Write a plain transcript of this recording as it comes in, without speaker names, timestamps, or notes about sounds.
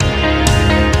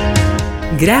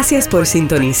Gracias por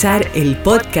sintonizar el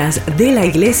podcast de la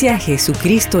Iglesia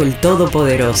Jesucristo el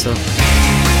Todopoderoso.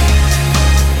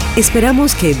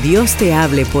 Esperamos que Dios te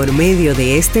hable por medio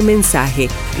de este mensaje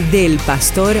del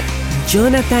pastor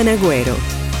Jonathan Agüero.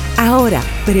 Ahora,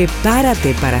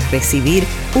 prepárate para recibir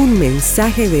un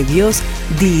mensaje de Dios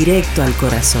directo al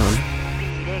corazón.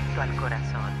 Directo al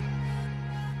corazón.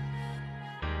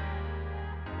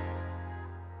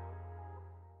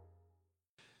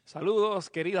 Saludos,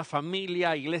 querida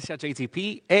familia, Iglesia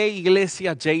JTP e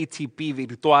Iglesia JTP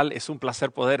Virtual. Es un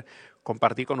placer poder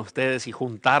compartir con ustedes y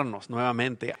juntarnos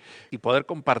nuevamente y poder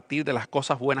compartir de las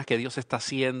cosas buenas que Dios está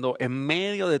haciendo en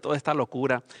medio de toda esta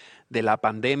locura de la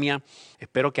pandemia.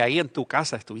 Espero que ahí en tu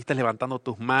casa estuviste levantando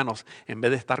tus manos en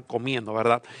vez de estar comiendo,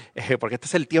 ¿verdad? Porque este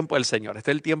es el tiempo del Señor,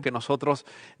 este es el tiempo que nosotros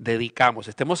dedicamos.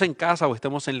 Estemos en casa o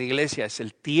estemos en la iglesia, es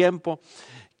el tiempo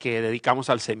que dedicamos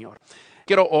al Señor.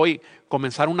 Quiero hoy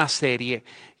comenzar una serie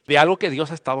de algo que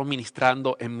Dios ha estado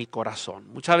ministrando en mi corazón.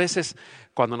 Muchas veces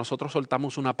cuando nosotros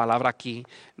soltamos una palabra aquí,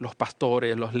 los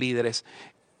pastores, los líderes,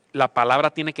 la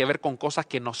palabra tiene que ver con cosas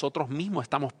que nosotros mismos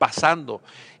estamos pasando.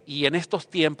 Y en estos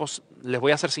tiempos, les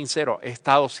voy a ser sincero, he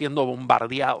estado siendo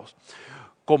bombardeados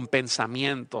con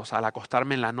pensamientos al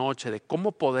acostarme en la noche de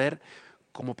cómo poder,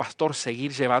 como pastor,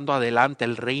 seguir llevando adelante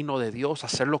el reino de Dios,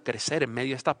 hacerlo crecer en medio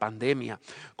de esta pandemia.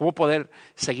 Cómo poder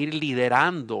seguir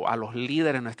liderando a los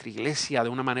líderes de nuestra iglesia de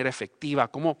una manera efectiva.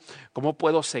 Cómo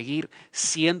puedo seguir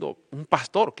siendo un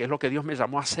pastor, que es lo que Dios me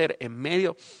llamó a hacer en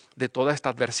medio de toda esta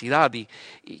adversidad. Y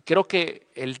creo que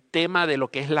el tema de lo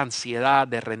que es la ansiedad,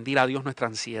 de rendir a Dios nuestra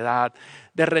ansiedad,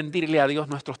 de rendirle a Dios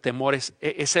nuestros temores,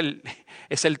 es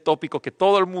el tópico que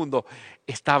todo el mundo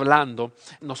está hablando.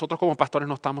 Nosotros como pastores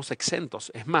no estamos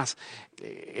exentos. Es más,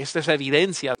 esta es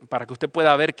evidencia para que usted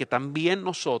pueda ver que también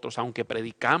nosotros, aunque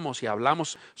predicamos y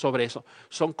hablamos sobre eso,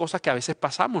 son cosas que a veces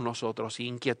pasamos nosotros y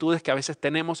inquietudes que a veces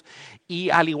tenemos. Y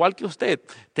al igual que usted,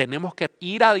 tenemos que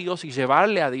ir a Dios y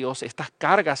llevarle a Dios estas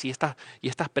cargas y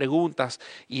estas preguntas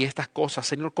y estas cosas.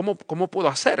 Señor, ¿cómo puedo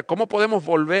hacer? ¿Cómo podemos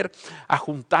volver a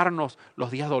juntarnos los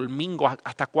días domingo?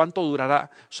 ¿Hasta cuánto durará?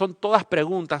 Son todas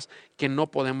preguntas que no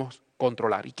podemos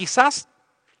controlar. Y quizás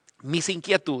mis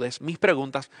inquietudes, mis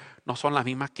preguntas no son las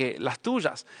mismas que las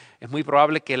tuyas. Es muy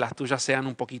probable que las tuyas sean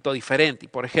un poquito diferentes.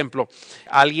 Por ejemplo,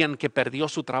 alguien que perdió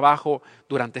su trabajo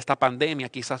durante esta pandemia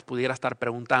quizás pudiera estar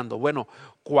preguntando, bueno,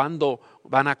 ¿cuándo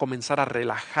van a comenzar a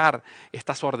relajar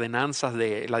estas ordenanzas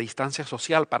de la distancia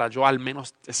social para yo al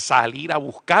menos salir a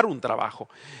buscar un trabajo?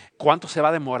 ¿Cuánto se va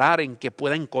a demorar en que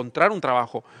pueda encontrar un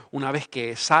trabajo una vez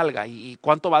que salga? ¿Y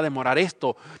cuánto va a demorar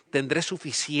esto? ¿Tendré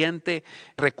suficiente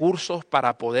recursos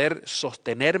para poder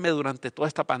sostenerme durante toda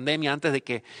esta pandemia antes de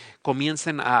que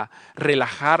comiencen a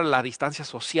relajar la distancia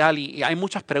social? Y hay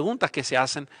muchas preguntas que se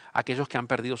hacen a aquellos que han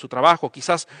perdido su trabajo.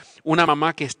 Quizás una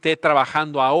mamá que esté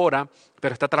trabajando ahora,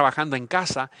 pero está trabajando en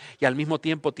casa y al mismo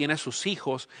tiempo tiene sus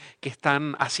hijos que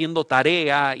están haciendo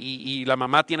tarea y la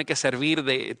mamá tiene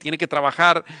que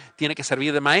trabajar, tiene que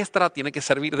servir de maestra, tiene que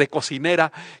servir de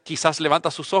cocinera. Quizás levanta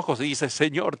sus ojos y dice,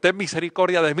 Señor, ten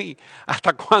misericordia de mí.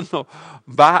 ¿Hasta cuándo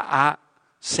va a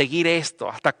seguir esto?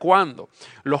 ¿Hasta cuándo?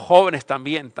 Los jóvenes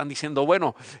también están diciendo,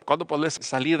 bueno, ¿cuándo podré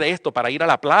salir de esto para ir a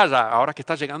la playa ahora que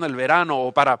está llegando el verano,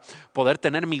 o para poder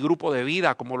tener mi grupo de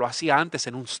vida como lo hacía antes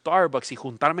en un Starbucks y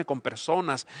juntarme con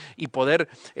personas y poder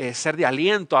ser de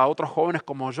aliento a otros jóvenes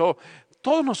como yo?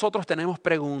 Todos nosotros tenemos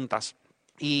preguntas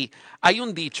y hay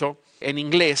un dicho en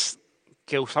inglés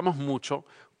que usamos mucho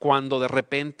cuando de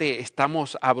repente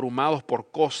estamos abrumados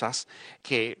por cosas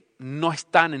que no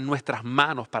están en nuestras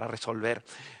manos para resolver.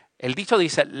 El dicho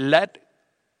dice, let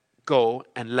go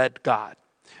and let God.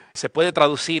 Se puede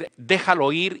traducir,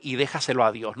 déjalo ir y déjaselo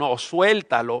a Dios, ¿no? O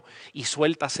suéltalo y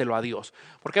suéltaselo a Dios.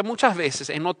 Porque muchas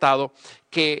veces he notado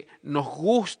que nos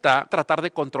gusta tratar de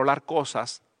controlar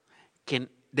cosas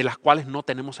de las cuales no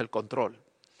tenemos el control.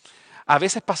 A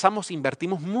veces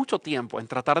invertimos mucho tiempo en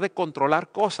tratar de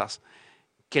controlar cosas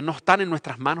que no están en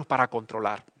nuestras manos para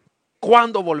controlar.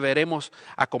 ¿Cuándo volveremos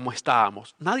a como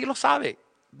estábamos? Nadie lo sabe.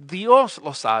 Dios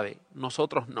lo sabe,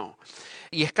 nosotros no.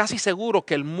 Y es casi seguro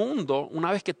que el mundo,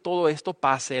 una vez que todo esto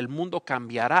pase, el mundo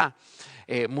cambiará.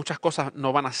 Muchas cosas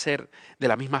no van a ser de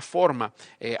la misma forma,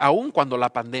 aun cuando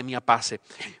la pandemia pase.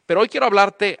 Pero hoy quiero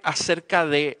hablarte acerca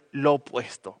de lo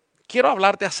opuesto. Quiero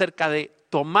hablarte acerca de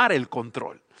tomar el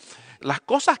control. Las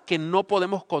cosas que no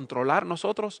podemos controlar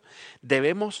nosotros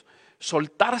debemos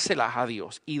soltárselas a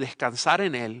Dios y descansar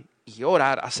en Él y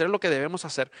orar, hacer lo que debemos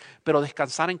hacer, pero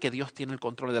descansar en que Dios tiene el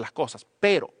control de las cosas.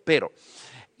 Pero,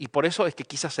 y por eso es que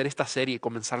quise hacer esta serie y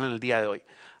comenzarla en el día de hoy.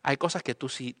 Hay cosas que tú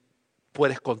sí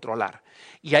puedes controlar.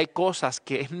 Y hay cosas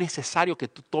que es necesario que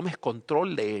tú tomes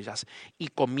control de ellas y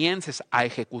comiences a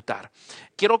ejecutar.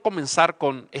 Quiero comenzar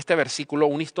con este versículo,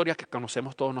 una historia que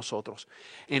conocemos todos nosotros.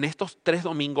 En estos 3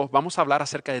 domingos vamos a hablar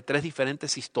acerca de 3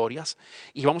 diferentes historias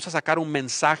y vamos a sacar un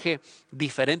mensaje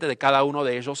diferente de cada uno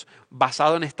de ellos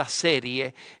basado en esta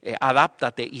serie,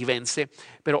 Adáptate y Vence.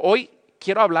 Pero hoy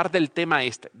quiero hablar del tema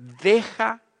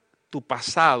deja tu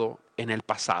pasado en el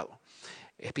pasado.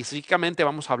 Específicamente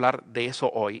vamos a hablar de eso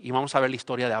hoy y vamos a ver la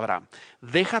historia de Abraham.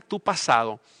 Deja tu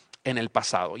pasado en el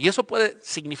pasado. Y eso puede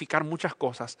significar muchas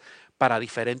cosas para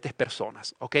diferentes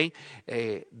personas, ¿ok?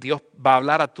 Dios va a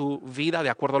hablar a tu vida de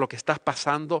acuerdo a lo que estás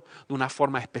pasando de una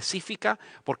forma específica,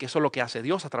 porque eso es lo que hace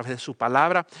Dios a través de su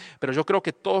palabra. Pero yo creo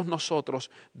que todos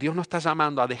nosotros, Dios nos está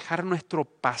llamando a dejar nuestro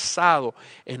pasado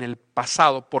en el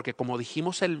pasado, porque como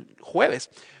dijimos el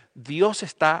jueves, Dios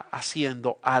está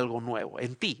haciendo algo nuevo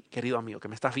en ti, querido amigo que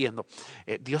me estás viendo.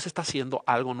 Dios está haciendo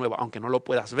algo nuevo, aunque no lo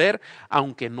puedas ver,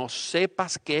 aunque no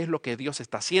sepas qué es lo que Dios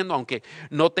está haciendo, aunque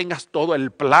no tengas todo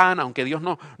el plan, aunque Dios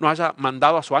no haya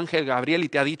mandado a su ángel Gabriel y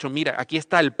te ha dicho, mira, aquí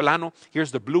está el plano,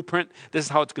 here's the blueprint, this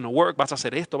is how it's going to work, vas a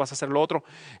hacer esto, vas a hacer lo otro.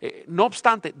 No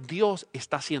obstante, Dios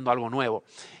está haciendo algo nuevo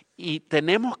y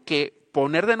tenemos que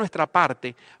poner de nuestra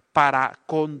parte para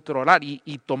controlar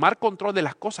y tomar control de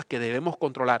las cosas que debemos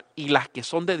controlar y las que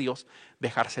son de Dios,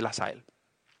 dejárselas a Él.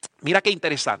 Mira qué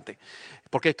interesante,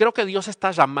 porque creo que Dios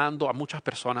está llamando a muchas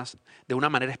personas de una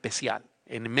manera especial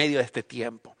en medio de este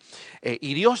tiempo.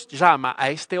 Y Dios llama a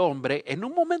este hombre en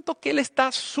un momento que él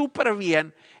está súper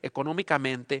bien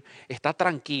económicamente, está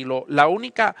tranquilo. La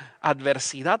única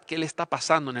adversidad que él está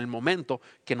pasando en el momento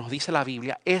que nos dice la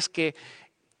Biblia es que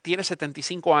tiene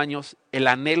 75 años, el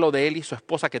anhelo de él y su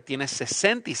esposa que tiene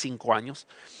 65 años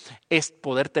es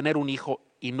poder tener un hijo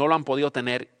y no lo han podido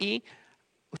tener. Y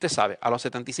usted sabe, a los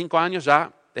 75 años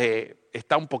ya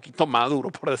está un poquito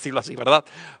maduro, por decirlo así, ¿verdad?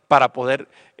 Para poder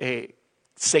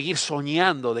seguir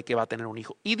soñando de que va a tener un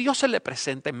hijo. Y Dios se le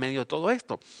presenta en medio de todo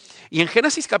esto. Y en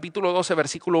Génesis capítulo 12,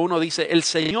 versículo 1 dice, el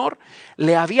Señor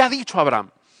le había dicho a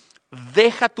Abraham,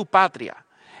 deja tu patria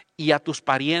y a tus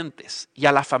parientes y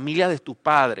a la familia de tu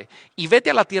padre y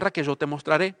vete a la tierra que yo te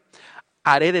mostraré.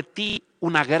 Haré de ti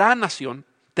una gran nación,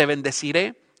 te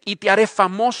bendeciré y te haré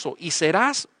famoso y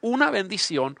serás una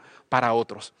bendición para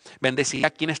otros. Bendeciré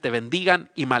a quienes te bendigan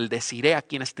y maldeciré a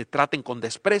quienes te traten con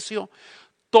desprecio.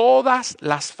 Todas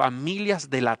las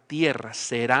familias de la tierra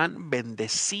serán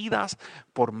bendecidas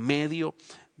por medio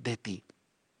de ti.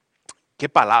 Qué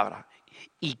palabra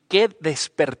y qué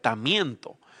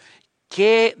despertamiento.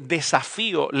 Qué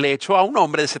desafío le echó a un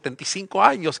hombre de 75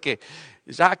 años que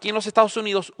ya aquí en los Estados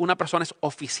Unidos una persona es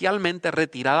oficialmente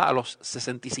retirada a los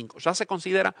 65. Ya se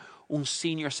considera un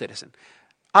senior citizen.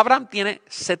 Abraham tiene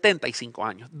 75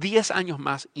 años, 10 años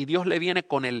más y Dios le viene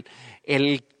con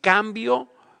el cambio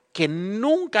que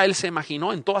nunca él se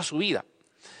imaginó en toda su vida.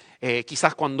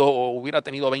 Quizás cuando hubiera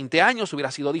tenido 20 años hubiera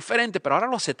sido diferente, pero ahora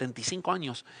a los 75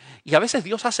 años. Y a veces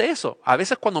Dios hace eso. A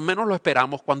veces cuando menos lo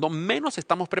esperamos, cuando menos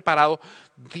estamos preparados,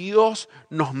 Dios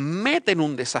nos mete en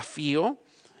un desafío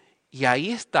y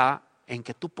ahí está en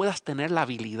que tú puedas tener la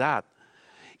habilidad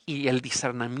y el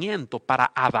discernimiento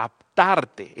para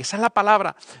adaptarte. Esa es la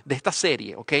palabra de esta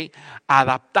serie, ¿ok?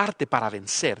 Adaptarte para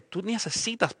vencer. Tú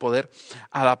necesitas poder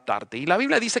adaptarte. Y la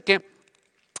Biblia dice que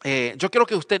yo quiero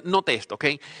que usted note esto, ¿ok?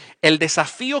 El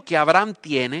desafío que Abraham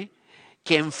tiene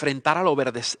que enfrentar al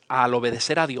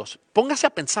obedecer a Dios. Póngase a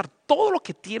pensar todo lo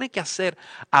que tiene que hacer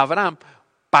Abraham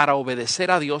para obedecer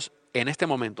a Dios en este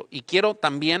momento. Y quiero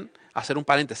también hacer un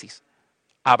paréntesis.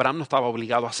 Abraham no estaba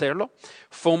obligado a hacerlo.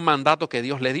 Fue un mandato que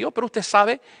Dios le dio, pero usted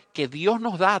sabe que Dios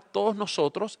nos da a todos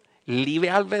nosotros libre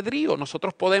albedrío.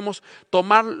 Nosotros podemos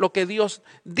tomar lo que Dios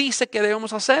dice que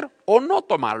debemos hacer o no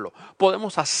tomarlo.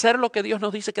 Podemos hacer lo que Dios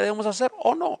nos dice que debemos hacer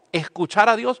o no. Escuchar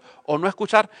a Dios o no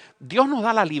escuchar. Dios nos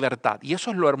da la libertad y eso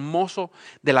es lo hermoso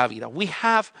de la vida. We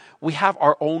have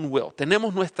our own will.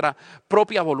 Tenemos nuestra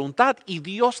propia voluntad y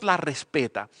Dios la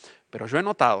respeta. Pero yo he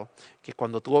notado que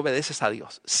cuando tú obedeces a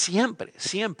Dios, siempre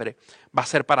va a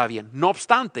ser para bien. No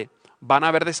obstante, van a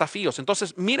haber desafíos.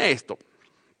 Entonces, mire esto.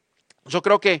 Yo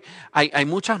creo que hay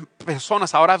muchas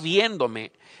personas ahora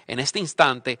viéndome en este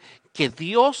instante que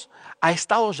Dios ha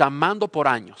estado llamando por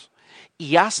años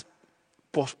y has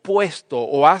pospuesto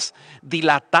o has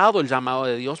dilatado el llamado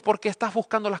de Dios porque estás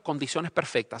buscando las condiciones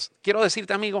perfectas. Quiero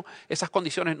decirte, amigo, esas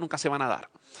condiciones nunca se van a dar.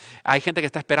 Hay gente que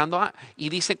está esperando y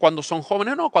dice cuando son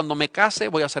jóvenes, no, cuando me case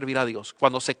voy a servir a Dios.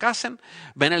 Cuando se casen,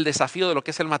 ven el desafío de lo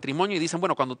que es el matrimonio y dicen,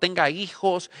 bueno, cuando tenga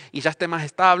hijos y ya esté más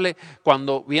estable,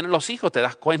 cuando vienen los hijos te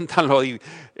das cuenta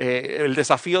el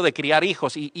desafío de criar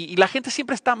hijos. Y la gente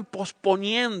siempre está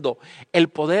posponiendo el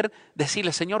poder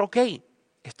decirle, Señor, ok,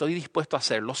 estoy dispuesto a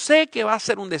hacerlo. Sé que va a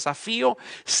ser un desafío,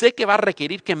 sé que va a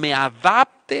requerir que me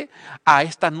adapte a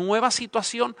esta nueva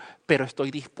situación, pero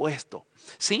estoy dispuesto.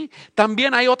 ¿Sí?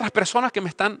 También hay otras personas que me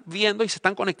están viendo y se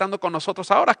están conectando con nosotros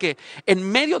ahora que en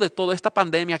medio de toda esta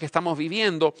pandemia que estamos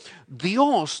viviendo,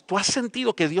 tú has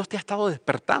sentido que Dios te ha estado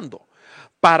despertando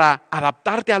para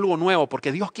adaptarte a algo nuevo,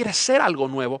 porque Dios quiere ser algo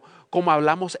nuevo, como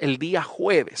hablamos el día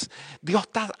jueves. Dios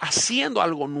está haciendo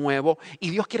algo nuevo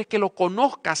y Dios quiere que lo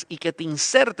conozcas y que te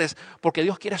insertes, porque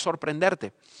Dios quiere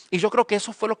sorprenderte. Y yo creo que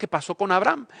eso fue lo que pasó con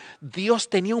Abraham. Dios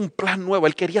tenía un plan nuevo,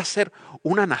 Él quería ser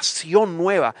una nación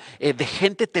nueva, de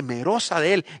gente temerosa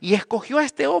de Él, y escogió a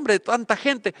este hombre de tanta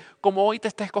gente como hoy te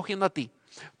está escogiendo a ti,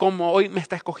 como hoy me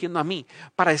está escogiendo a mí,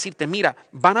 para decirte, mira,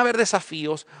 van a haber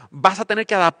desafíos, vas a tener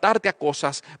que adaptarte a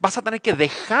cosas, vas a tener que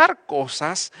dejar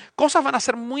cosas van a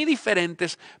ser muy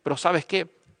diferentes, pero ¿sabes qué?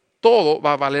 Todo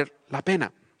va a valer la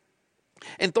pena.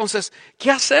 Entonces,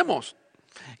 ¿qué hacemos?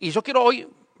 Y yo quiero hoy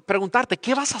preguntarte,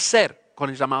 ¿qué vas a hacer con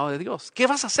el llamado de Dios? ¿Qué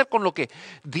vas a hacer con lo que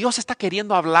Dios está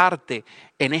queriendo hablarte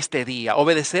en este día?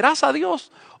 ¿Obedecerás a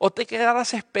Dios o te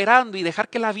quedarás esperando y dejar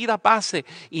que la vida pase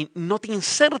y no te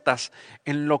insertas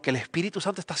en lo que el Espíritu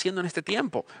Santo está haciendo en este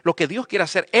tiempo? Lo que Dios quiere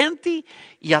hacer en ti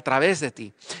y a través de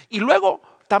ti. Y luego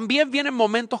también vienen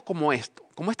momentos como esto,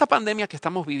 como esta pandemia que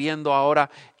estamos viviendo ahora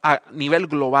a nivel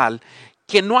global,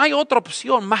 que no hay otra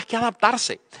opción más que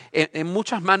adaptarse. En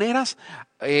muchas maneras,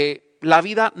 la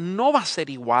vida no va a ser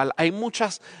igual. Hay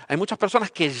muchas personas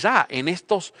que ya en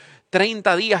estos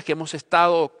 30 días que hemos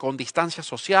estado con distancia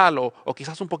social o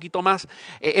quizás un poquito más,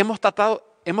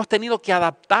 hemos tenido que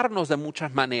adaptarnos de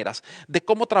muchas maneras, de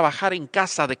cómo trabajar en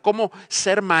casa, de cómo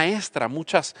ser maestra.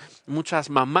 Muchas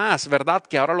mamás, ¿verdad?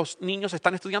 Que ahora los niños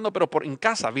están estudiando, pero en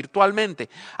casa, virtualmente.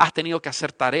 Has tenido que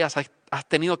hacer tareas, has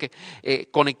tenido que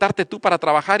conectarte tú para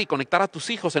trabajar y conectar a tus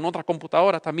hijos en otra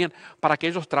computadora también para que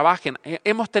ellos trabajen.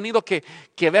 Hemos tenido que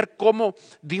ver cómo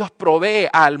Dios provee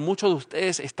a muchos de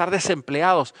ustedes estar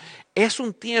desempleados. Es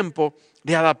un tiempo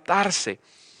de adaptarse.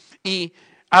 Y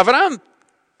Abraham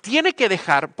tiene que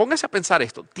dejar, póngase a pensar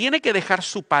esto, tiene que dejar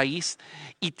su país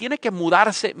y tiene que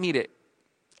mudarse. Mire,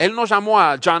 él no llamó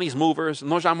a Johnny's Movers,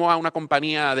 no llamó a una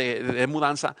compañía de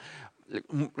mudanza.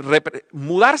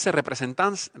 Mudarse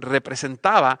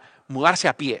representaba mudarse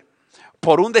a pie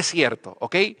por un desierto,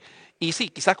 ¿ok? Y sí,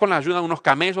 quizás con la ayuda de unos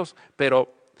camellos,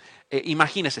 pero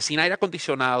imagínese, sin aire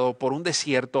acondicionado, por un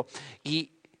desierto.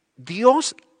 Y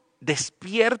Dios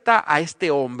despierta a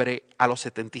este hombre a los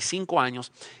 75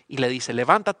 años y le dice,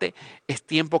 levántate, es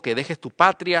tiempo que dejes tu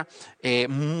patria,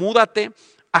 múdate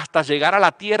hasta llegar a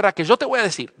la tierra que yo te voy a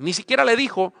decir. Ni siquiera le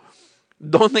dijo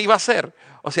dónde iba a ser.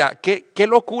 O sea, ¿qué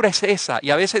locura es esa?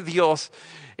 Y a veces Dios,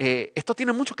 esto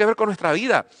tiene mucho que ver con nuestra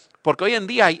vida, porque hoy en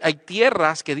día hay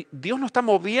tierras que Dios nos está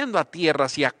moviendo a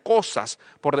tierras y a cosas,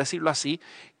 por decirlo así,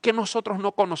 que nosotros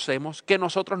no conocemos, que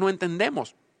nosotros no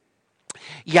entendemos.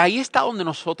 Y ahí está donde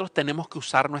nosotros tenemos que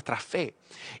usar nuestra fe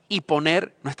y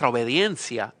poner nuestra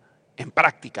obediencia en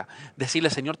práctica. Decirle,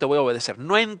 Señor, te voy a obedecer.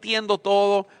 No entiendo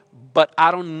todo, but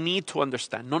I don't need to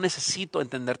understand. No necesito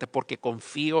entenderte porque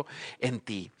confío en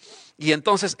ti. Y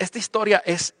entonces esta historia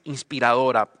es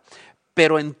inspiradora.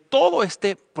 Pero en todo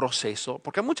este proceso,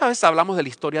 porque muchas veces hablamos de la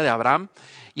historia de Abraham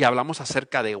y hablamos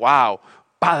acerca de, wow,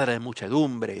 padre de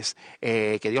muchedumbres,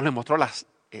 que Dios le mostró las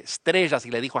estrellas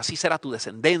y le dijo, así será tu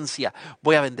descendencia,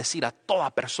 voy a bendecir a toda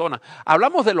persona.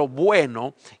 Hablamos de lo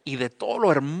bueno y de todo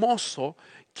lo hermoso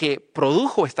que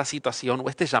produjo esta situación o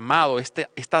este llamado,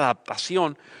 esta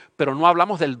adaptación, pero no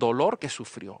hablamos del dolor que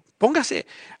sufrió. Póngase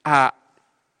a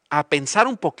pensar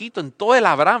un poquito en todo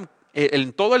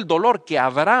en todo el dolor que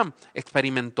Abraham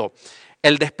experimentó,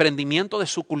 el desprendimiento de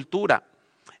su cultura,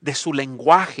 de su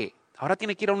lenguaje. Ahora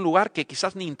tiene que ir a un lugar que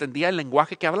quizás ni entendía el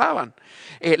lenguaje que hablaban.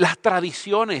 Las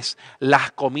tradiciones,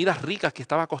 las comidas ricas que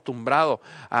estaba acostumbrado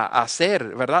a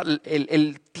hacer, ¿verdad?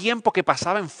 El tiempo que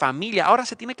pasaba en familia. Ahora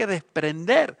se tiene que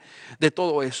desprender de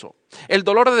todo eso. El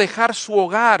dolor de dejar su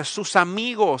hogar, sus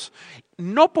amigos,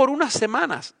 no por unas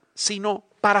semanas, sino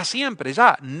para siempre.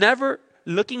 Ya, never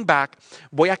looking back,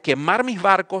 voy a quemar mis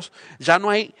barcos, ya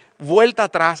no hay vuelta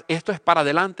atrás. Esto es para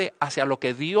adelante hacia lo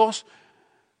que Dios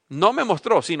no me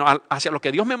mostró, sino hacia lo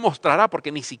que Dios me mostrará, porque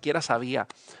ni siquiera sabía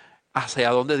hacia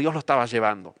dónde Dios lo estaba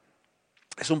llevando.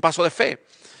 Es un paso de fe.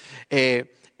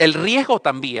 El riesgo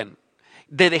también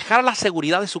de dejar la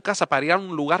seguridad de su casa para ir a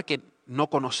un lugar que no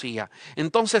conocía.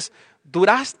 Entonces,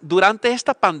 durante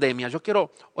esta pandemia, yo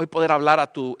quiero hoy poder hablar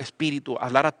a tu espíritu,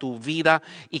 hablar a tu vida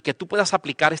y que tú puedas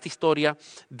aplicar esta historia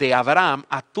de Abraham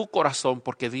a tu corazón,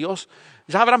 porque Dios,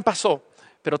 ya Abraham pasó,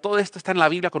 pero todo esto está en la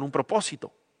Biblia con un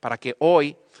propósito, para que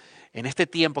hoy, en este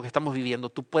tiempo que estamos viviendo,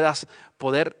 tú puedas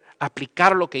poder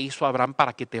aplicar lo que hizo Abraham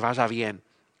para que te vaya bien.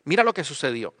 Mira lo que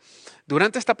sucedió.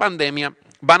 Durante esta pandemia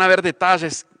van a haber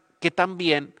detalles que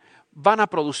también van a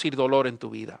producir dolor en tu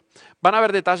vida. Van a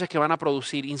haber detalles que van a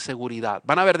producir inseguridad.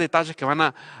 Van a haber detalles que van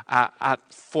a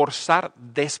forzar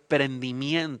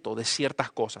desprendimiento de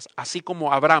ciertas cosas, así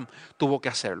como Abraham tuvo que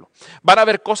hacerlo. Van a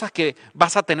haber cosas que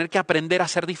vas a tener que aprender a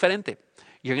hacer diferente.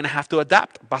 You're going to have to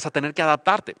adapt. Vas a tener que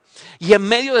adaptarte. Y en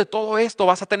medio de todo esto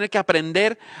vas a tener que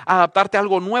aprender a adaptarte a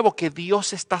algo nuevo que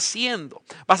Dios está haciendo.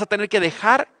 Vas a tener que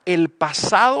dejar el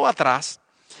pasado atrás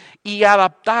y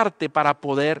adaptarte para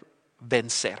poder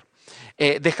vencer.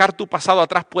 Dejar tu pasado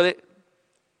atrás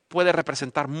puede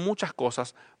representar muchas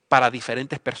cosas para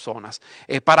diferentes personas.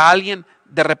 Para alguien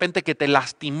de repente que te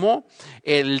lastimó,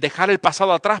 el dejar el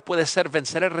pasado atrás puede ser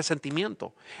vencer el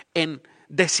resentimiento, en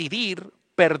decidir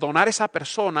perdonar a esa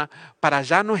persona para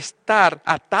ya no estar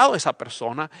atado a esa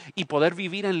persona y poder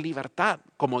vivir en libertad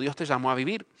como Dios te llamó a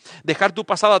vivir. Dejar tu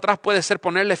pasado atrás puede ser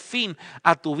ponerle fin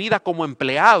a tu vida como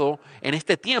empleado en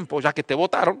este tiempo, ya que te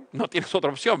votaron, no tienes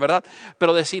otra opción, ¿verdad?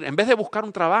 Pero decir, en vez de buscar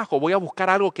un trabajo, voy a buscar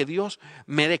algo que Dios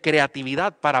me dé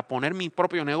creatividad para poner mi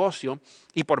propio negocio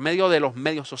y por medio de los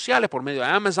medios sociales, por medio de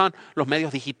Amazon, los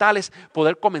medios digitales,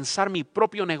 poder comenzar mi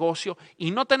propio negocio y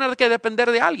no tener que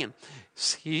depender de alguien.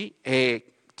 Sí,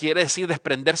 quiere decir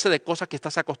desprenderse de cosas que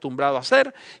estás acostumbrado a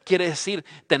hacer, quiere decir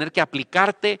tener que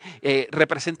aplicarte,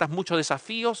 representas muchos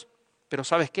desafíos, pero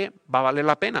 ¿sabes qué? Va a valer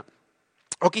la pena.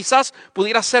 O quizás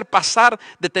pudiera ser pasar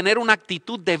de tener una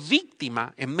actitud de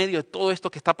víctima en medio de todo esto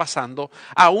que está pasando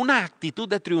a una actitud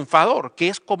de triunfador, que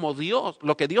es como Dios,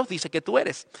 lo que Dios dice que tú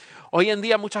eres. Hoy en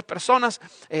día muchas personas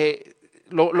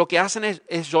lo que hacen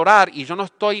es llorar, y yo no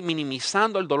estoy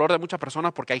minimizando el dolor de muchas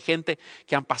personas porque hay gente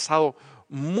que han pasado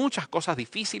muchas cosas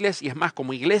difíciles y es más,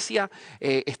 como iglesia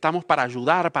estamos para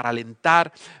ayudar, para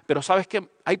alentar, pero sabes que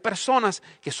hay personas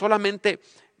que solamente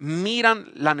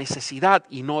miran la necesidad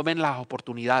y no ven las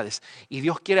oportunidades. Y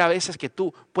Dios quiere a veces que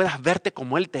tú puedas verte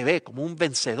como Él te ve, como un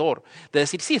vencedor. De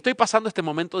decir, sí, estoy pasando este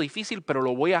momento difícil, pero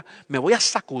me voy a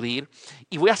sacudir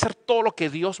y voy a hacer todo lo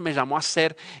que Dios me llamó a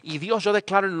hacer. Y Dios, yo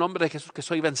declaro en el nombre de Jesús que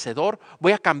soy vencedor.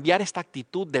 Voy a cambiar esta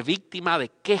actitud de víctima, de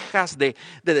quejas, de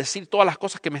decir todas las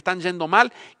cosas que me están yendo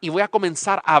mal. Y voy a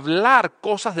comenzar a hablar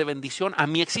cosas de bendición a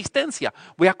mi existencia.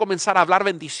 Voy a comenzar a hablar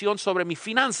bendición sobre mis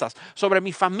finanzas, sobre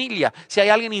mi familia. Si hay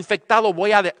alguien infectado,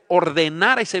 voy a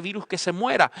ordenar a ese virus que se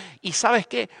muera. Y ¿sabes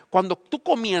qué? Cuando tú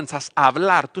comienzas a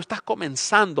hablar, tú estás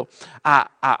comenzando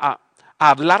a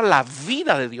hablar la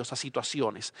vida de Dios a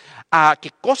situaciones, a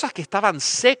que cosas que estaban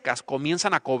secas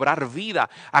comienzan a cobrar vida,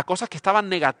 a cosas que estaban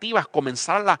negativas,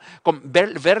 comenzar a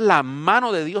ver la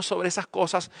mano de Dios sobre esas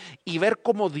cosas y ver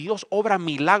cómo Dios obra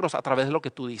milagros a través de lo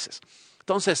que tú dices.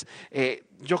 Entonces,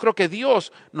 yo creo que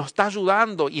Dios nos está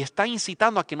ayudando y está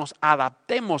incitando a que nos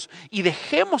adaptemos y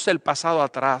dejemos el pasado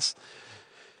atrás.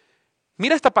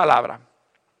 Mira esta palabra,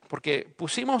 porque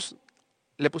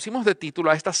le pusimos de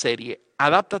título a esta serie,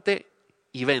 Adáptate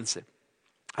y vence.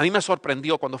 A mí me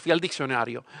sorprendió cuando fui al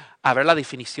diccionario a ver la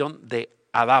definición de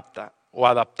adapta o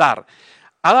adaptar.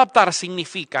 Adaptar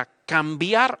significa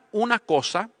cambiar una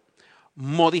cosa,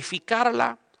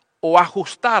 modificarla o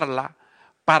ajustarla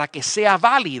para que sea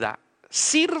válida,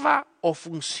 sirva o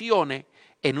funcione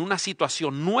en una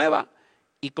situación nueva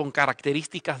y con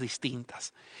características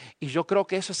distintas. Y yo creo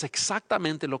que eso es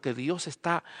exactamente lo que Dios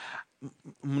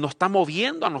nos está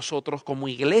moviendo a nosotros como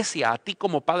iglesia, a ti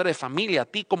como padre de familia, a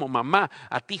ti como mamá,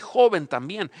 a ti joven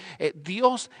también.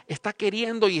 Dios está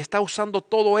queriendo y está usando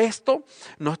todo esto.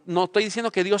 No estoy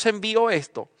diciendo que Dios envió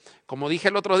esto, como dije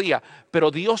el otro día,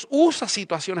 pero Dios usa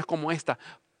situaciones como esta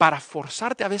para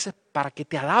forzarte a veces para que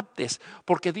te adaptes,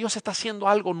 porque Dios está haciendo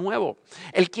algo nuevo.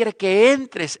 Él quiere que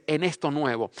entres en esto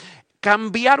nuevo.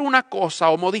 Cambiar una cosa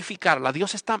o modificarla,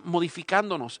 Dios está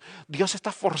modificándonos, Dios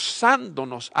está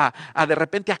forzándonos a de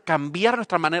repente a cambiar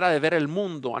nuestra manera de ver el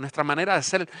mundo, a nuestra manera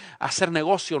de hacer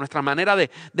negocio, nuestra manera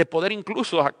de poder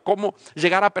incluso a cómo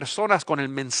llegar a personas con el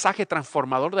mensaje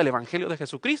transformador del Evangelio de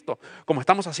Jesucristo, como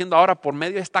estamos haciendo ahora por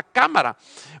medio de esta cámara,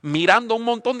 mirando un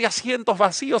montón de asientos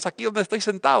vacíos aquí donde estoy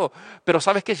sentado, pero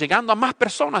sabes que llegando a más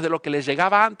personas de lo que les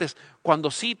llegaba antes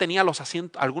cuando sí tenía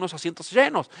algunos asientos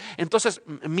llenos. Entonces,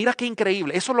 mira qué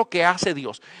increíble. Eso es lo que hace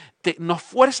Dios. Nos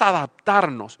fuerza a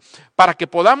adaptarnos para que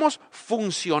podamos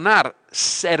funcionar,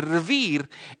 servir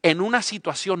en una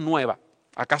situación nueva.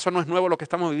 ¿Acaso no es nuevo lo que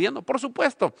estamos viviendo? Por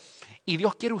supuesto. Y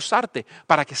Dios quiere usarte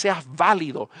para que seas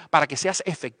válido, para que seas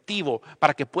efectivo,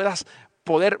 para que puedas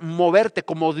poder moverte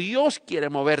como Dios quiere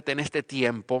moverte en este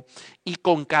tiempo y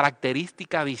con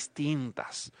características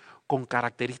distintas. Con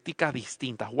características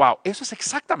distintas. Wow, eso es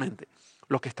exactamente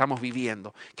lo que estamos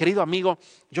viviendo. Querido amigo,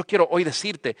 yo quiero hoy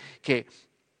decirte que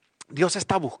Dios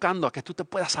está buscando a que tú te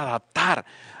puedas adaptar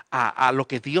a lo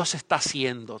que Dios está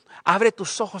haciendo. Abre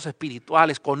tus ojos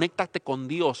espirituales, conéctate con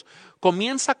Dios.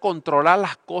 Comienza a controlar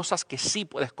las cosas que sí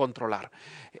puedes controlar.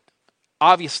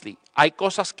 Obviously, hay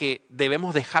cosas que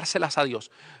debemos dejárselas a Dios.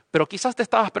 Pero quizás te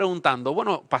estabas preguntando,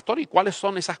 bueno, pastor, ¿y cuáles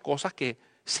son esas cosas que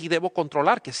sí debo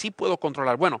controlar, que sí puedo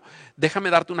controlar? Bueno, déjame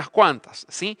darte unas cuantas,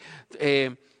 ¿sí?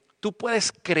 Tú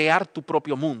puedes crear tu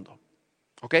propio mundo,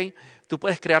 ¿ok? Tú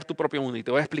puedes crear tu propio mundo y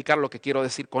te voy a explicar lo que quiero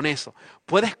decir con eso.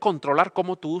 Puedes controlar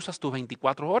cómo tú usas tus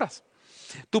 24 horas.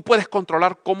 Tú puedes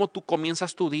controlar cómo tú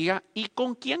comienzas tu día y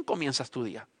con quién comienzas tu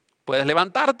día. Puedes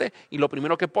levantarte y lo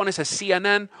primero que pones es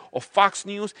CNN o Fox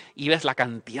News y ves la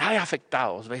cantidad de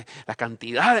afectados, ves la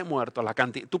cantidad de muertos.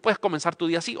 Tú puedes comenzar tu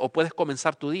día así o puedes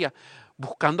comenzar tu día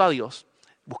buscando a Dios,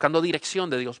 buscando dirección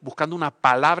de Dios, buscando una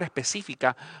palabra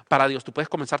específica para Dios. Tú puedes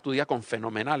comenzar tu día con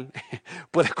fenomenal.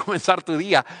 Puedes comenzar tu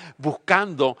día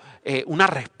buscando una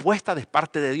respuesta de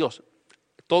parte de Dios.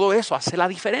 Todo eso hace la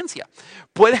diferencia.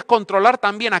 Puedes controlar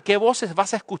también a qué voces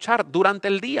vas a escuchar durante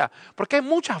el día. Porque hay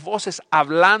muchas voces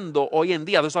hablando hoy en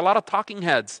día. There's a lot of talking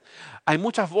heads. Hay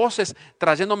muchas voces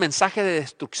trayendo mensajes de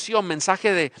destrucción,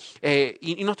 mensajes de...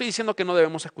 y no estoy diciendo que no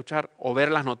debemos escuchar o ver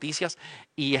las noticias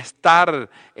y estar...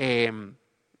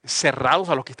 cerrados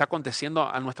a lo que está aconteciendo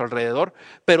a nuestro alrededor,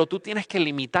 pero tú tienes que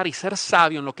limitar y ser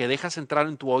sabio en lo que dejas entrar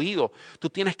en tu oído.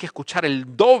 Tú tienes que escuchar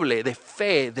el doble de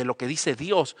fe de lo que dice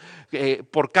Dios.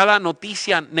 Por cada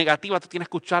noticia negativa tú tienes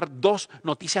que escuchar 2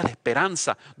 noticias de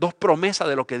esperanza, 2 promesas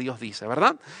de lo que Dios dice,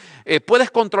 ¿verdad? Puedes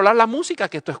controlar la música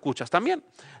que tú escuchas también.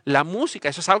 La música,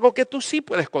 eso es algo que tú sí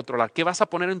puedes controlar. ¿Qué vas a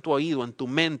poner en tu oído, en tu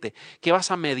mente? ¿Qué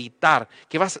vas a meditar?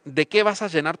 ¿De qué vas a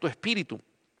llenar tu espíritu?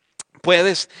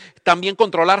 Puedes también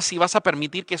controlar si vas a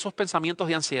permitir que esos pensamientos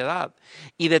de ansiedad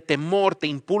y de temor te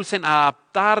impulsen a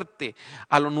adaptarte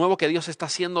a lo nuevo que Dios está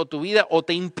haciendo en tu vida o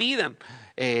te impidan.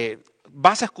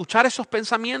 ¿Vas a escuchar esos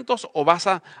pensamientos o vas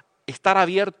a estar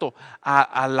abierto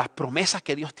a las promesas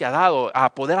que Dios te ha dado,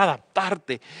 a poder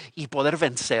adaptarte y poder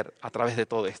vencer a través de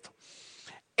todo esto?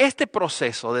 Este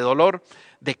proceso de dolor,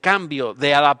 de cambio,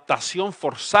 de adaptación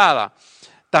forzada,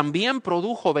 también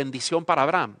produjo bendición para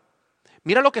Abraham.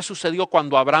 Mira lo que sucedió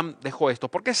cuando Abraham dejó esto,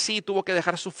 porque sí, tuvo que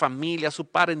dejar su familia, su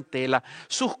parentela,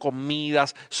 sus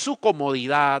comidas, su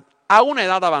comodidad, a una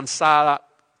edad avanzada,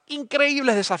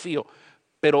 increíbles desafíos,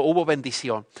 pero hubo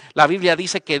bendición. La Biblia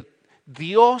dice que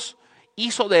Dios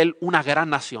hizo de él una gran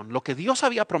nación. Lo que Dios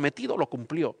había prometido lo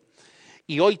cumplió.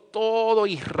 Y hoy todo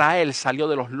Israel salió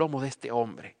de los lomos de este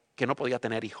hombre que no podía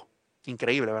tener hijo.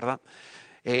 Increíble, ¿verdad?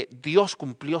 Dios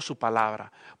cumplió su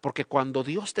palabra, porque cuando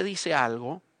Dios te dice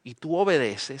algo y tú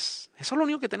obedeces, eso es lo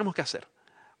único que tenemos que hacer.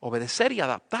 Obedecer y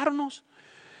adaptarnos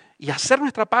y hacer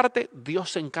nuestra parte.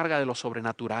 Dios se encarga de lo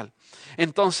sobrenatural.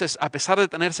 Entonces, a pesar de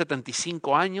tener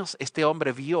 75 años, este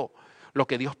hombre vio lo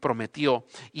que Dios prometió.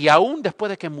 Y aún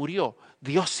después de que murió,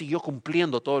 Dios siguió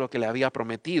cumpliendo todo lo que le había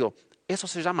prometido. Eso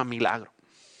se llama milagro.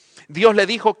 Dios le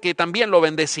dijo que también lo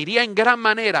bendeciría en gran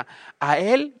manera a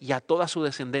él y a toda su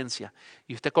descendencia.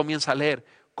 Y usted comienza a leer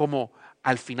cómo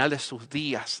al final de sus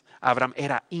días Abraham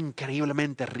era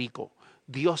increíblemente rico.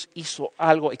 Dios hizo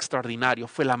algo extraordinario.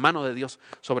 Fue la mano de Dios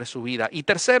sobre su vida. Y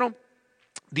tercero,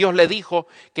 Dios le dijo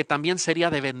que también sería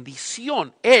de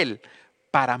bendición él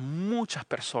para muchas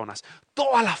personas.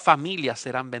 Todas las familias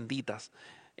serán benditas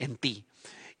en ti.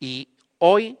 Y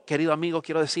hoy, querido amigo,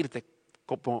 quiero decirte,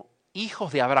 como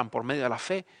hijos de Abraham por medio de la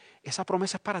fe, esa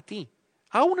promesa es para ti.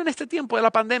 Aún en este tiempo de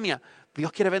la pandemia,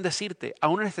 Dios quiere bendecirte.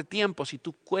 Aún en este tiempo, si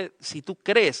tú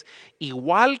crees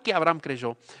igual que Abraham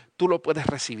creyó, tú lo puedes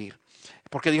recibir.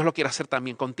 Porque Dios lo quiere hacer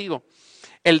también contigo.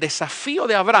 El desafío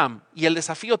de Abraham y el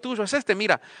desafío tuyo es este.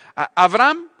 Mira,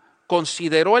 Abraham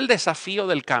consideró el desafío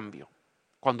del cambio.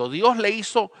 Cuando Dios le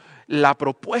hizo la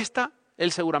propuesta,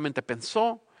 él seguramente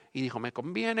pensó y dijo, ¿me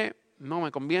conviene? No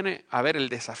me conviene. A ver, el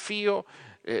desafío,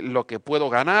 lo que puedo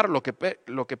ganar, lo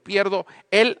que pierdo.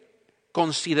 Él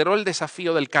consideró el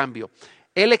desafío del cambio.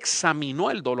 él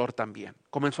examinó el dolor también.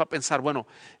 Comenzó a pensar, bueno,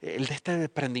 el de este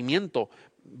desprendimiento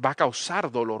va a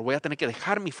causar dolor. Voy a tener que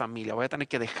dejar mi familia, voy a tener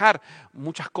que dejar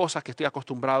muchas cosas que estoy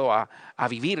acostumbrado a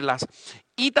vivirlas.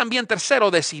 Y también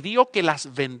tercero, decidió que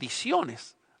las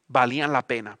bendiciones valían la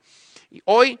pena. Y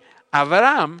hoy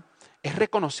Abraham es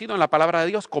reconocido en la palabra de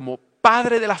Dios como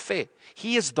padre de la fe.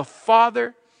 He is the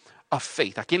father of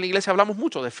faith. Aquí en la iglesia hablamos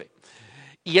mucho de fe.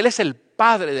 Y él es el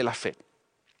padre de la fe.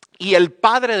 Y el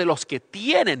padre de los que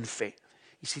tienen fe.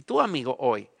 Y si tú, amigo,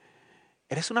 hoy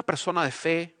eres una persona de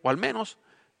fe, o al menos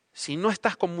si no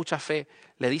estás con mucha fe,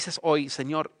 le dices hoy,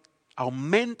 Señor,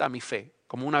 aumenta mi fe.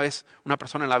 Como una vez una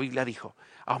persona en la Biblia dijo,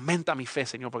 aumenta mi fe,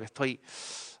 Señor, porque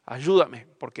ayúdame,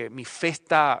 porque mi fe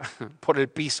está por el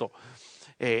piso.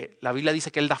 La Biblia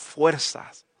dice que Él da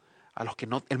fuerzas a los que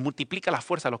no, Él multiplica la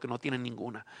fuerza a los que no tienen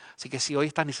ninguna. Así que si hoy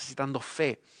estás necesitando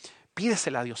fe,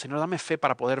 pídesela a Dios. Señor, dame fe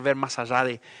para poder ver más allá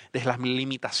de las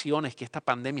limitaciones que esta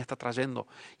pandemia está trayendo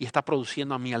y está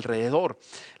produciendo a mi alrededor.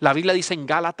 La Biblia dice en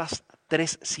Gálatas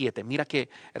 3:7, mira qué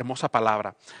hermosa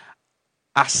palabra.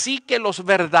 Así que los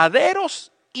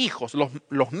verdaderos hijos,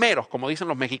 los meros, como dicen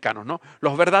los mexicanos, ¿no?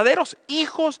 Los verdaderos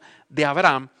hijos de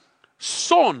Abraham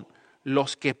son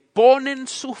los que ponen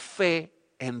su fe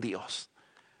en Dios.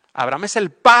 Abraham es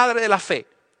el padre de la fe.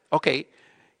 Ok,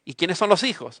 ¿y quiénes son los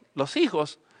hijos? Los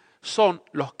hijos son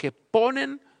los que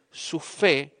ponen su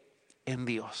fe en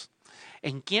Dios.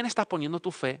 ¿En quién estás poniendo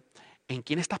tu fe? ¿En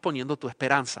quién estás poniendo tu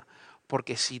esperanza?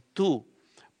 Porque si tú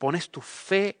pones tu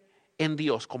fe en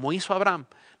Dios, como hizo Abraham,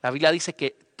 la Biblia dice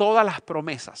que todas las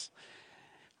promesas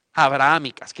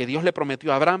abrahámicas que Dios le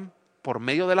prometió a Abraham por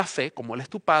medio de la fe, como Él es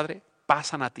tu padre,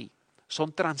 pasan a ti.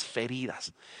 Son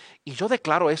transferidas. Y yo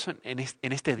declaro eso en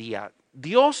este día.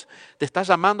 Dios te está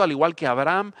llamando, al igual que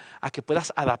Abraham, a que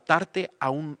puedas adaptarte a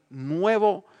un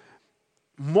nuevo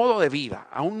modo de vida,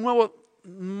 a un nuevo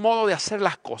modo de hacer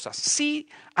las cosas. Sí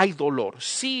hay dolor,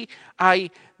 sí hay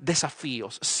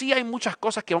desafíos, sí hay muchas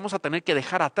cosas que vamos a tener que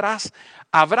dejar atrás.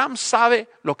 Abraham sabe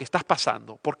lo que estás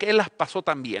pasando, porque él las pasó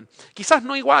también. Quizás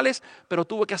no iguales, pero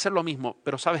tuvo que hacer lo mismo.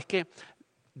 Pero ¿sabes qué?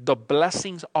 The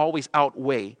blessings always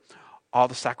outweigh all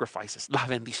the sacrifices. Las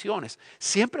bendiciones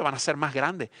siempre van a ser más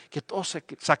grandes que todo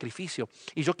sacrificio.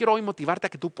 Y yo quiero hoy motivarte a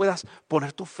que tú puedas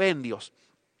poner tu fe en Dios.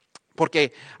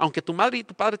 Porque aunque tu madre y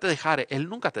tu padre te dejaren, Él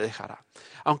nunca te dejará.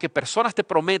 Aunque personas te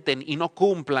prometen y no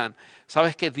cumplan,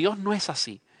 sabes que Dios no es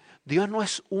así. Dios no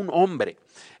es un hombre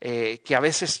que a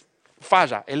veces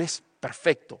falla. Él es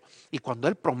perfecto. Y cuando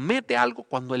Él promete algo,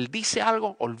 cuando Él dice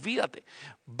algo, olvídate.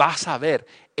 Vas a ver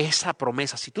esa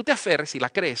promesa, si tú te aferres y la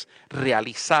crees,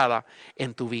 realizada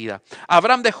en tu vida.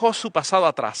 Abraham dejó su pasado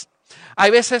atrás.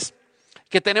 Hay veces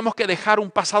que tenemos que dejar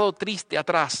un pasado triste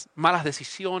atrás, malas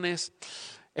decisiones,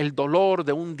 el dolor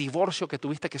de un divorcio que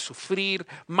tuviste que sufrir,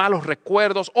 malos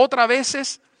recuerdos. Otras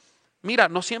veces, mira,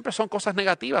 no siempre son cosas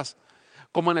negativas.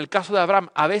 Como en el caso de Abraham,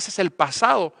 a veces el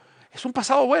pasado es un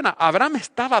pasado bueno. Abraham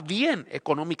estaba bien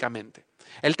económicamente.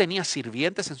 Él tenía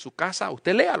sirvientes en su casa,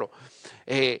 usted léalo.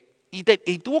 Y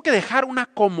tuvo que dejar una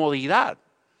comodidad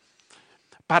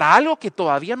para algo que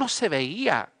todavía no se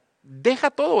veía. Deja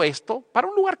todo esto para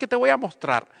un lugar que te voy a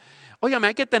mostrar. Óigame,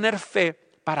 hay que tener fe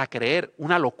para creer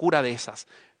una locura de esas.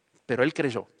 Pero él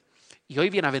creyó. Y hoy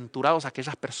bienaventurados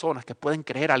aquellas personas que pueden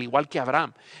creer, al igual que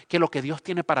Abraham, que lo que Dios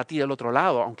tiene para ti del otro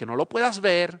lado, aunque no lo puedas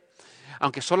ver,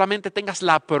 aunque solamente tengas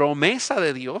la promesa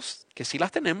de Dios, que sí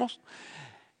las tenemos,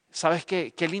 ¿sabes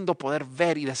qué? Qué lindo poder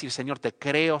ver y decir, Señor, te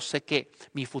creo, sé que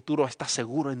mi futuro está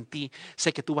seguro en ti,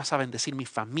 sé que tú vas a bendecir mi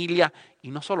familia. Y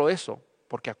no solo eso,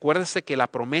 porque acuérdese que la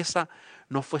promesa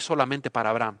no fue solamente para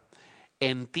Abraham.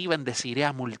 En ti bendeciré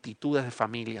a multitudes de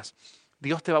familias.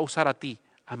 Dios te va a usar a ti,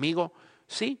 amigo,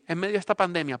 sí, en medio de esta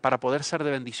pandemia, para poder ser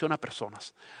de bendición a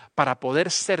personas, para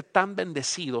poder ser tan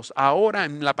bendecidos ahora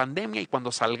en la pandemia y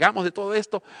cuando salgamos de todo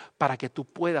esto, para que tú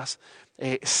puedas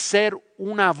ser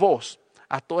una voz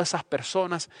a todas esas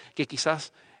personas que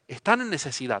quizás están en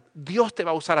necesidad. Dios te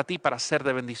va a usar a ti para ser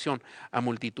de bendición a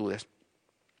multitudes.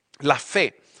 La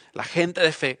fe, la gente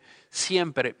de fe,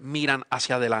 siempre miran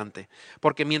hacia adelante.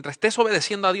 Porque mientras estés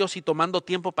obedeciendo a Dios y tomando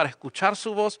tiempo para escuchar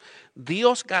su voz,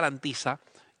 Dios garantiza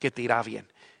que te irá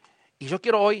bien. Y yo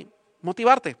quiero hoy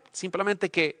motivarte, simplemente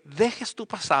que dejes tu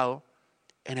pasado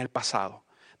en el pasado.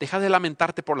 Deja de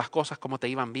lamentarte por las cosas como te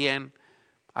iban bien.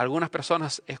 Algunas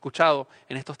personas he escuchado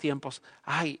en estos tiempos,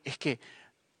 ay, es que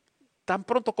tan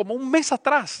pronto como un mes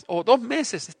atrás o 2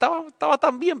 meses estaba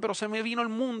tan bien, pero se me vino el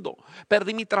mundo,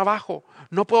 perdí mi trabajo,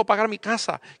 no puedo pagar mi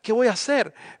casa, ¿qué voy a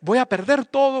hacer? Voy a perder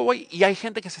todo. Y hay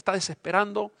gente que se está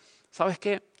desesperando. ¿Sabes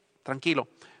qué? Tranquilo,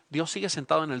 Dios sigue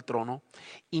sentado en el trono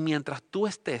y mientras tú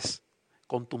estés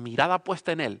con tu mirada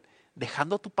puesta en Él,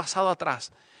 dejando tu pasado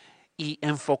atrás y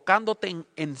enfocándote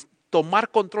en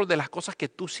tomar control de las cosas que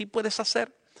tú sí puedes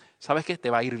hacer, sabes que te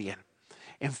va a ir bien.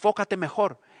 Enfócate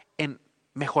mejor en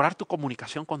mejorar tu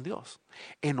comunicación con Dios,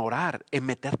 en orar, en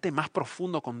meterte más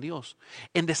profundo con Dios,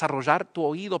 en desarrollar tu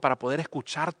oído para poder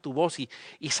escuchar tu voz y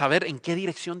saber en qué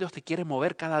dirección Dios te quiere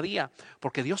mover cada día.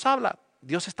 Porque Dios habla,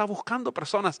 Dios está buscando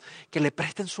personas que le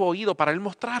presten su oído para Él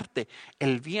mostrarte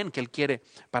el bien que Él quiere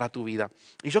para tu vida.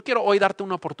 Y yo quiero hoy darte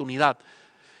una oportunidad.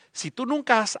 Si tú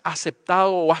nunca has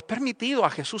aceptado o has permitido a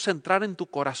Jesús entrar en tu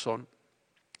corazón,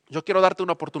 yo quiero darte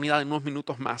una oportunidad en unos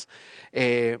minutos más.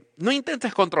 No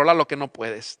intentes controlar lo que no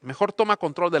puedes. Mejor toma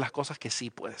control de las cosas que sí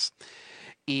puedes.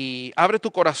 Y abre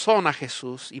tu corazón a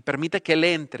Jesús y permite que Él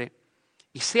entre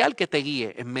y sea el que te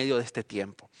guíe en medio de este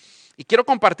tiempo. Y quiero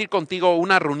compartir contigo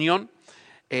una reunión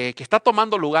que está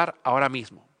tomando lugar ahora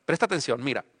mismo. Presta atención,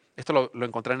 mira, esto lo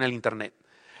encontré en el internet.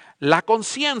 La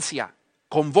conciencia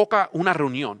convoca una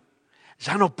reunión.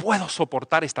 Ya no puedo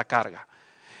soportar esta carga.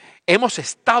 Hemos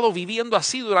estado viviendo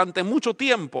así durante mucho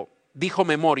tiempo, dijo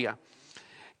Memoria.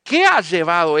 ¿Qué ha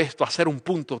llevado esto a ser un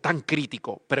punto tan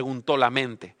crítico?, preguntó la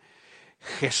mente.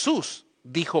 Jesús,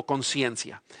 dijo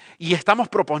Conciencia, y estamos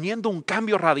proponiendo un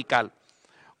cambio radical.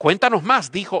 Cuéntanos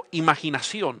más, dijo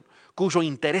Imaginación, cuyo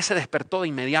interés se despertó de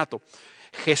inmediato.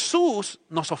 Jesús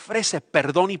nos ofrece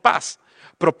perdón y paz.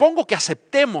 Propongo que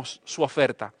aceptemos su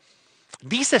oferta.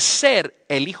 Dice ser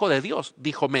el Hijo de Dios,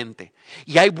 dijo Mente,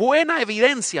 y hay buena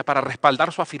evidencia para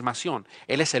respaldar su afirmación.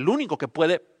 Él es el único que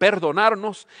puede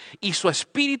perdonarnos y su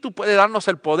Espíritu puede darnos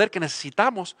el poder que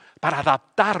necesitamos para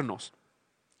adaptarnos.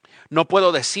 No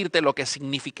puedo decirte lo que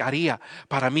significaría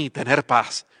para mí tener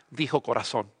paz, dijo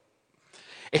Corazón.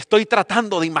 Estoy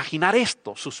tratando de imaginar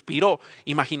esto, suspiró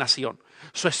Imaginación.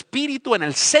 Su espíritu en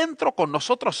el centro con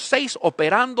nosotros 6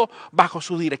 operando bajo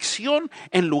su dirección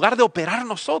en lugar de operar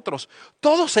nosotros.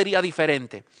 Todo sería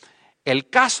diferente.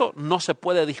 El caso no se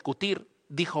puede discutir,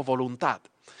 dijo Voluntad.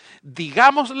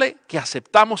 Digámosle que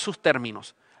aceptamos sus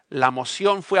términos. La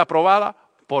moción fue aprobada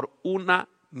por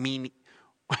unanimidad.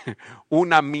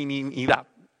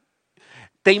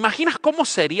 ¿Te imaginas cómo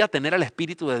sería tener al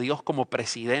Espíritu de Dios como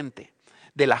presidente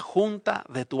de la junta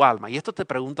de tu alma? Y esto te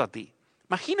pregunto a ti.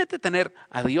 Imagínate tener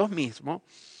a Dios mismo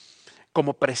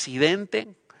como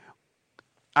presidente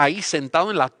ahí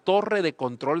sentado en la torre de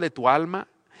control de tu alma,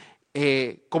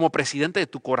 como presidente de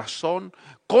tu corazón,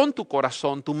 con tu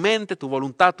corazón, tu mente, tu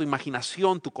voluntad, tu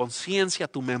imaginación, tu conciencia,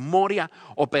 tu memoria,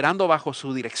 operando bajo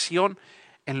su dirección,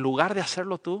 en lugar de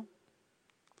hacerlo tú.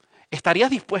 ¿Estarías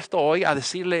dispuesto hoy a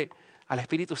decirle al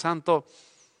Espíritu Santo,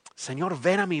 Señor,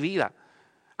 ven a mi vida,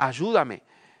 ayúdame?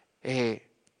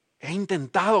 He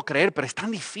intentado creer, pero es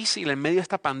tan difícil en medio de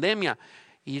esta pandemia.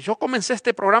 Y yo comencé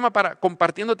este programa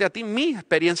compartiéndote a ti mi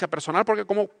experiencia personal, porque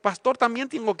como pastor también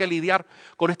tengo que lidiar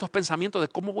con estos pensamientos de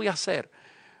cómo voy a hacer,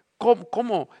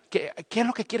 qué es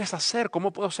lo que quieres hacer,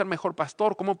 cómo puedo ser mejor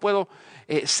pastor, cómo puedo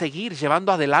seguir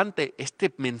llevando adelante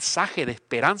este mensaje de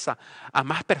esperanza a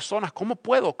más personas, cómo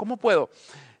puedo.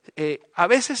 A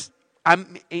veces,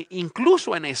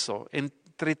 incluso en eso, en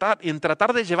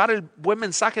tratar de llevar el buen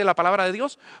mensaje de la palabra de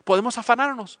Dios, podemos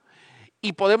afanarnos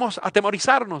y podemos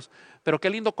atemorizarnos. Pero qué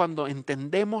lindo cuando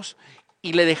entendemos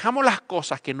y le dejamos las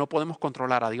cosas que no podemos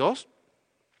controlar a Dios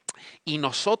y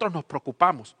nosotros nos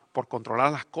preocupamos por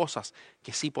controlar las cosas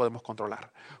que sí podemos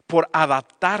controlar, por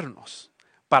adaptarnos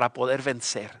para poder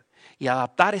vencer. Y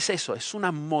adaptar es eso, es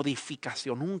una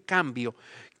modificación, un cambio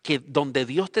donde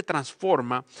Dios te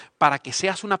transforma para que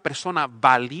seas una persona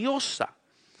valiosa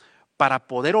para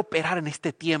poder operar en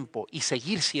este tiempo y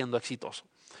seguir siendo exitoso.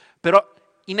 Pero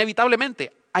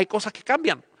inevitablemente hay cosas que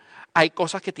cambian, hay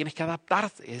cosas que tienes que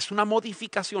adaptarte, es una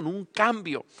modificación, un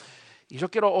cambio. Y yo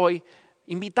quiero hoy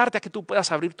invitarte a que tú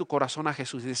puedas abrir tu corazón a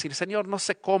Jesús y decir, Señor, no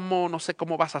sé cómo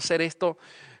vas a hacer esto.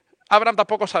 Abraham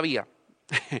tampoco sabía,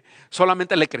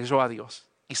 solamente le creyó a Dios.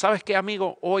 Y ¿sabes qué,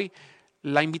 amigo? Hoy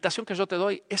la invitación que yo te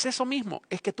doy es eso mismo,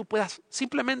 es que tú puedas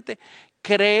simplemente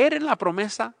creer en la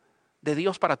promesa de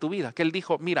Dios para tu vida, que Él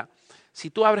dijo, mira,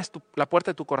 si tú abres la puerta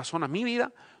de tu corazón a mi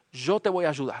vida, yo te voy a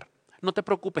ayudar. No te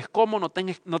preocupes cómo, no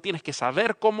tienes que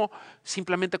saber cómo,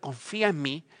 simplemente confía en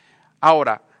mí.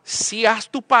 Ahora, si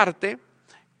haz tu parte,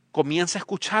 comienza a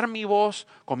escuchar mi voz,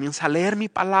 comienza a leer mi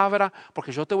palabra,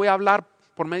 porque yo te voy a hablar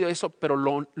por medio de eso, pero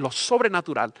lo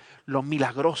sobrenatural, lo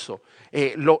milagroso,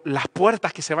 las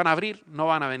puertas que se van a abrir no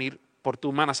van a venir por tu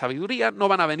humana sabiduría, no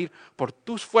van a venir por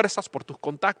tus fuerzas, por tus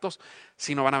contactos,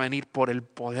 sino van a venir por el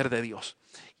poder de Dios.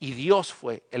 Y Dios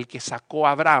fue el que sacó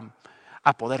a Abraham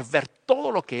a poder ver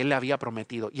todo lo que Él le había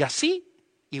prometido. Y así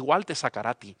igual te sacará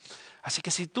a ti. Así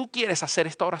que si tú quieres hacer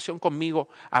esta oración conmigo,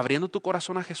 abriendo tu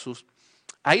corazón a Jesús,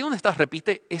 Ahí donde estás,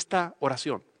 repite esta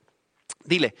oración.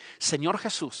 Dile, Señor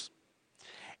Jesús,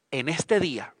 en este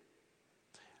día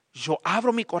yo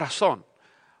abro mi corazón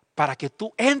para que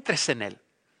tú entres en él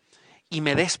y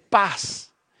me des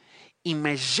paz y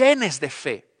me llenes de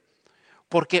fe,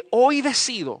 porque hoy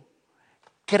decido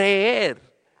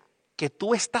creer que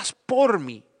tú estás por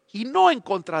mí y no en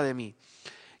contra de mí,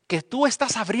 que tú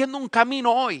estás abriendo un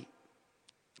camino hoy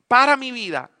para mi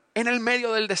vida en el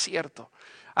medio del desierto,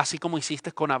 así como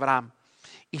hiciste con Abraham.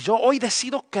 Y yo hoy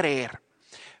decido creer.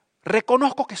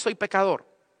 Reconozco que soy pecador,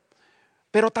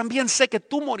 pero también sé que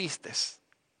tú moriste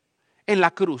en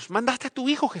la cruz. Mandaste a tu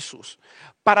Hijo Jesús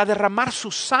para derramar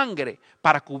su sangre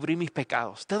para cubrir mis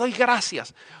pecados. Te doy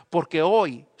gracias porque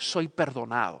hoy soy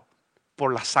perdonado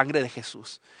por la sangre de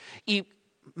Jesús. Y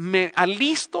me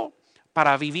alisto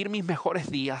para vivir mis mejores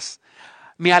días.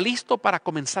 Me alisto para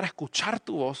comenzar a escuchar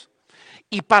tu voz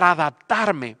y para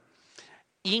adaptarme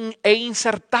e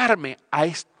insertarme a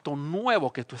esto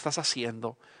nuevo que tú estás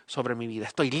haciendo sobre mi vida.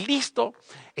 Estoy listo,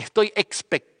 estoy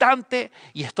expectante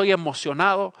y estoy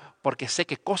emocionado porque sé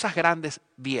que cosas grandes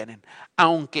vienen.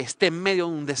 Aunque esté en medio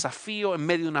de un desafío, en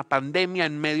medio de una pandemia,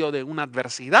 en medio de una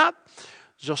adversidad,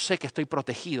 yo sé que estoy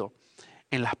protegido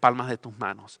en las palmas de tus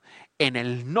manos. En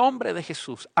el nombre de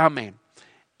Jesús, amén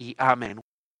y amén.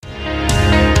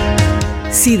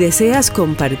 Si deseas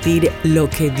compartir lo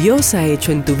que Dios ha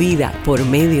hecho en tu vida por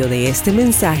medio de este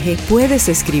mensaje, puedes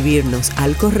escribirnos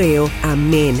al correo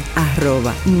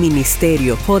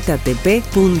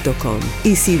amen@ministeriojtp.com.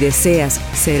 Y si deseas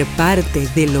ser parte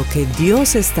de lo que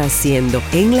Dios está haciendo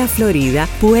en la Florida,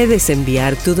 puedes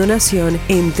enviar tu donación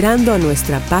entrando a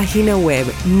nuestra página web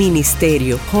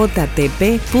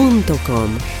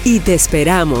ministeriojtp.com. Y te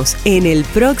esperamos en el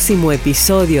próximo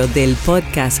episodio del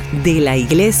podcast de la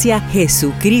Iglesia Jesucristo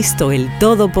el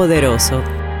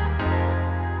Todopoderoso.